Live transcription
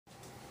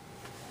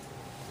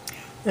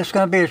This is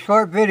going to be a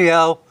short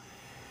video.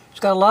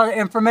 It's got a lot of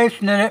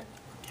information in it.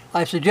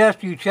 I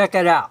suggest you check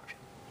it out.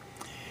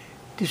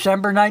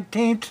 December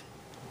 19th,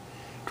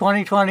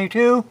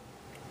 2022.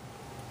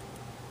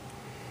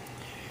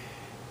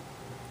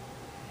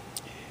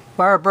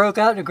 Fire broke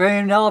out in a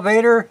grain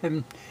elevator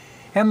in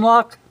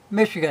Hemlock,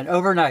 Michigan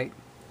overnight.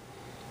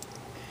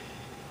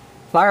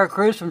 Fire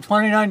crews from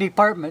 29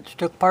 departments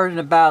took part in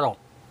the battle.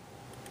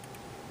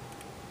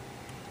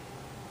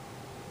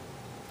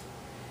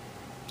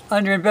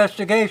 Under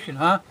investigation,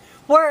 huh?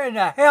 Where in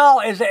the hell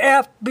is the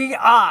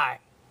FBI?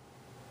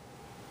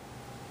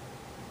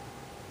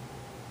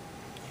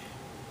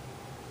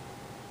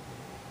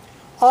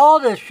 All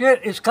this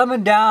shit is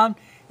coming down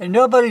and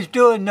nobody's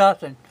doing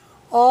nothing.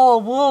 Oh,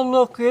 we'll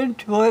look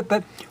into it,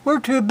 but we're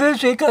too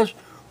busy because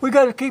we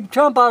got to keep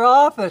Trump out of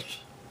office.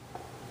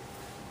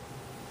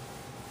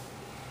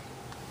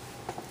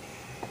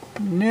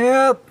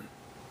 Nope.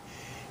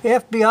 The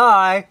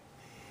FBI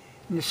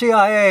and the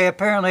CIA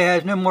apparently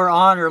has no more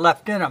honor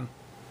left in them.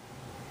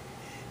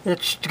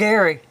 It's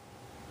scary.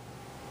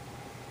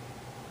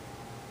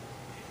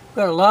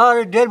 Got a lot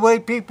of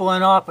deadweight people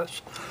in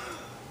office.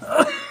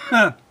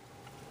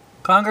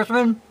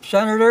 Congressmen,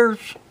 senators,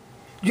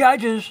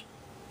 judges,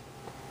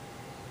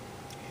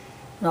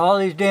 and all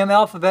these damn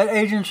alphabet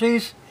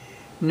agencies.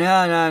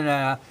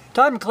 No.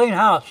 Time to clean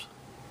house.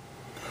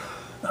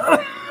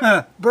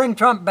 Bring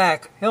Trump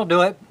back. He'll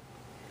do it.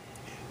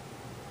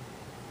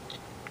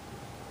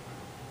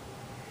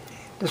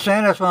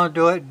 DeSantis won't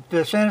do it.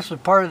 DeSantis is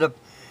part of the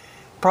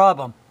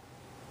problem.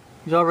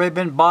 He's already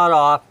been bought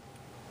off.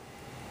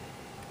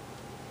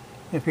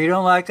 If you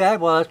don't like that,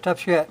 well, that's tough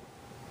shit.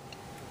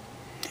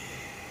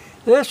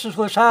 This is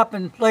what's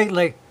happened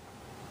lately,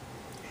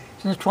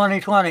 since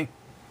 2020.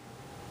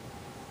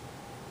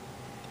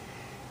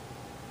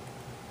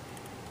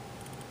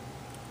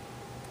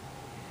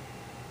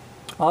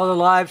 All the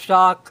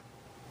livestock.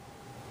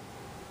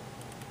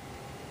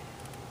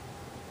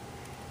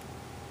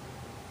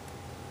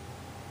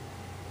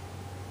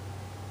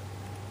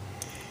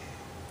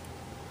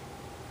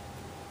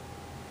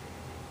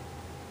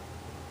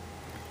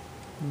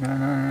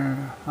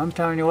 No. I'm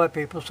telling you what,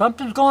 people.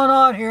 Something's going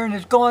on here, and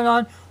it's going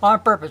on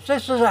purpose.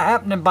 This isn't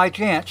happening by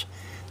chance.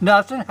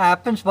 Nothing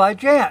happens by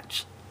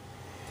chance.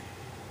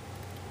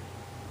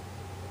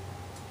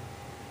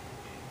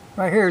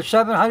 Right here,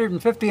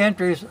 750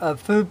 entries of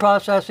food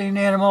processing,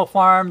 animal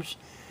farms,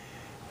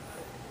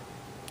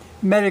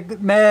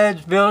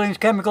 meds, buildings,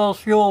 chemicals,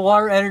 fuel,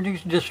 water,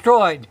 energy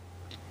destroyed.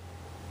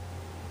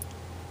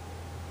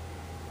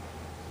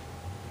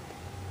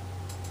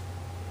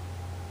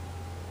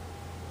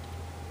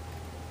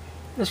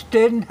 This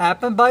didn't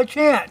happen by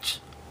chance.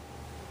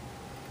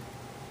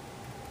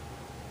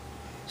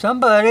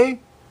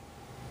 Somebody,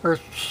 or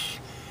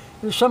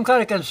there's some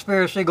kind of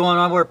conspiracy going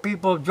on where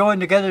people have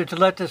joined together to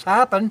let this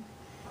happen.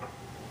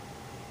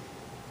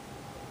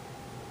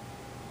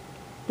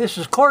 This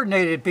is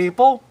coordinated,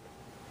 people.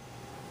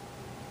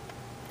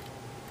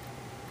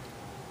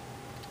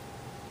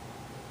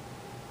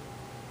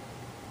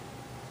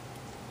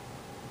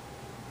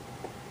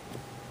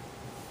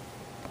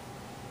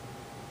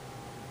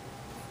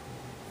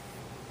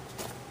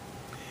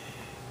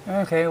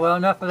 Okay, well,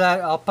 enough of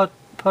that. I'll put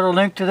a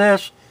link to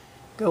this.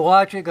 Go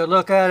watch it, go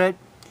look at it.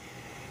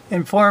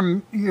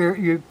 Inform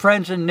your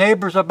friends and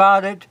neighbors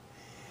about it.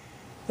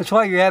 That's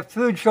why you have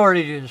food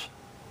shortages.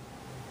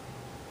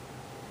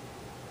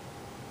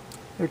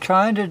 They're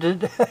trying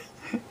to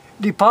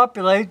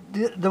depopulate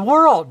the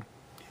world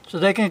so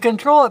they can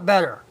control it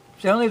better.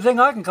 It's the only thing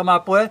I can come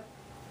up with.